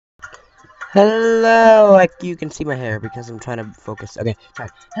Hello, like you can see my hair because I'm trying to focus. Okay, try.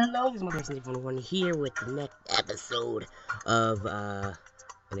 Hello, this is my person one here with the next episode of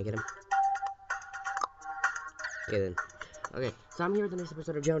can I get him? Okay then. Okay, so I'm here with the next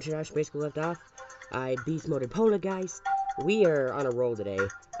episode of Jones Trash. Basically left off. I beast moded Poltergeist. We are on a roll today.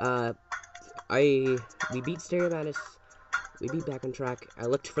 We beat Stereomantis. We beat Back on Track. I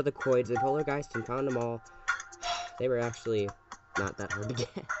looked for the coins in Poltergeist and found them all. They were actually not that hard to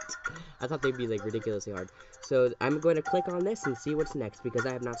get. I thought they'd be like ridiculously hard. So I'm going to click on this and see what's next because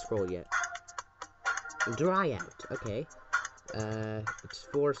I have not scrolled yet. Dry out. Okay. It's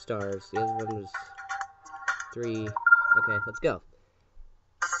 4 stars. The other one was 3. Okay, let's go.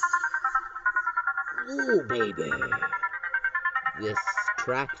 Ooh, baby. This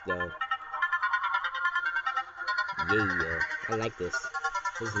track though. Yeah, I like this.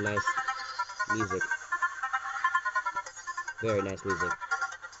 This is nice music. Very nice music.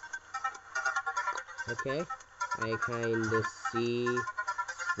 Okay, I kinda see.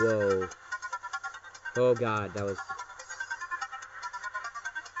 Whoa. Oh god, that was.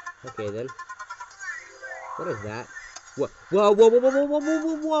 Okay then. What is that? Whoa! Whoa! Whoa! Whoa! Whoa! Whoa!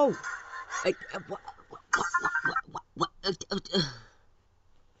 Whoa! Whoa! Whoa! What?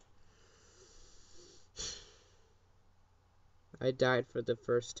 I died for the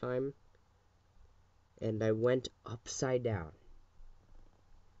first time, and I went upside down.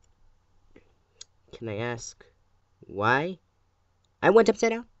 Can I ask why I went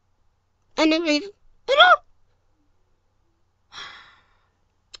upside down?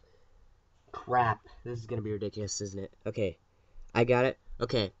 Crap. This is gonna be ridiculous, isn't it? Okay. I got it.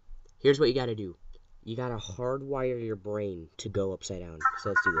 Okay. Here's what you gotta do. You gotta hardwire your brain to go upside down. So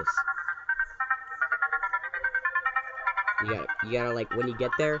let's do this. You gotta like, when you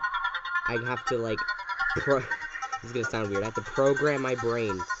get there, I have to like, this is gonna sound weird. I have to program my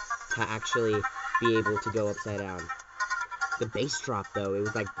brain to actually be able to go upside down. The bass drop though, it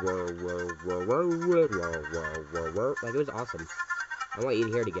was like whoa, whoa, whoa, whoa, whoa, whoa, whoa, whoa, whoa. Like, it was awesome. I want you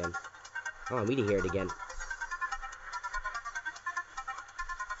to hear it again. I want me to hear it again.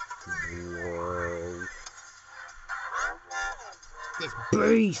 Whoa. This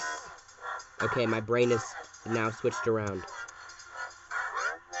bass! Okay, my brain is now switched around.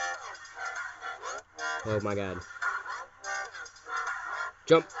 Oh my god.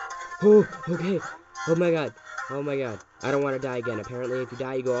 Jump! Oh, okay. Oh my god. Oh my god. I don't want to die again. Apparently, if you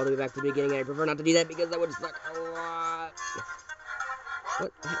die, you go all the way back to the beginning, and I prefer not to do that because that would suck a lot.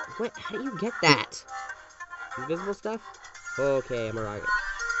 What? How do you get that? Invisible stuff? Okay, I'm a rocket.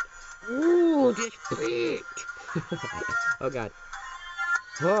 Ooh, this bitch! Oh god.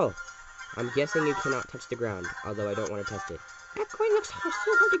 Oh! I'm guessing you cannot touch the ground, although I don't want to test it. That coin looks so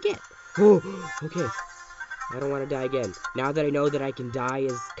hard to get. Oh, okay. I don't want to die again. Now that I know that I can die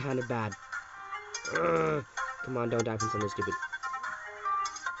is kind of bad. Come on, don't die from something stupid.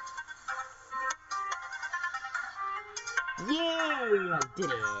 Yay! I did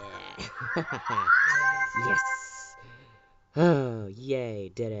it! Yes! Oh, yay,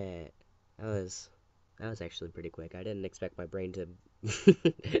 did it. That was actually pretty quick. I didn't expect my brain to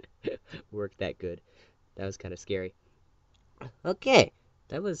work that good. That was kind of scary. Okay,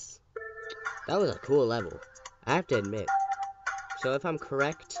 that was a cool level, I have to admit. So if I'm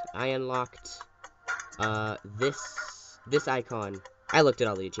correct, I unlocked this icon. I looked at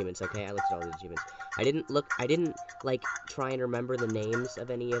all the achievements, okay? I looked at all the achievements. I didn't like try and remember the names of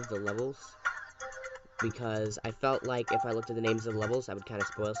any of the levels because I felt like if I looked at the names of the levels, I would kind of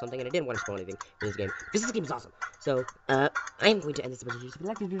spoil something, and I didn't want to spoil anything for this game because this game is awesome. So, I'm going to end this episode. If you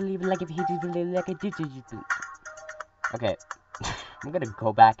like this video, leave a like. If you hate this video, like it. Okay. I'm gonna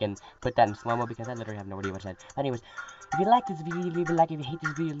go back and put that in slow-mo because I literally have no idea what I said. Anyways, if you like this video, leave a like. If you hate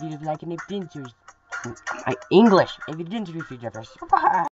this video, leave a like. And if you didn't, my English. If you didn't, bye.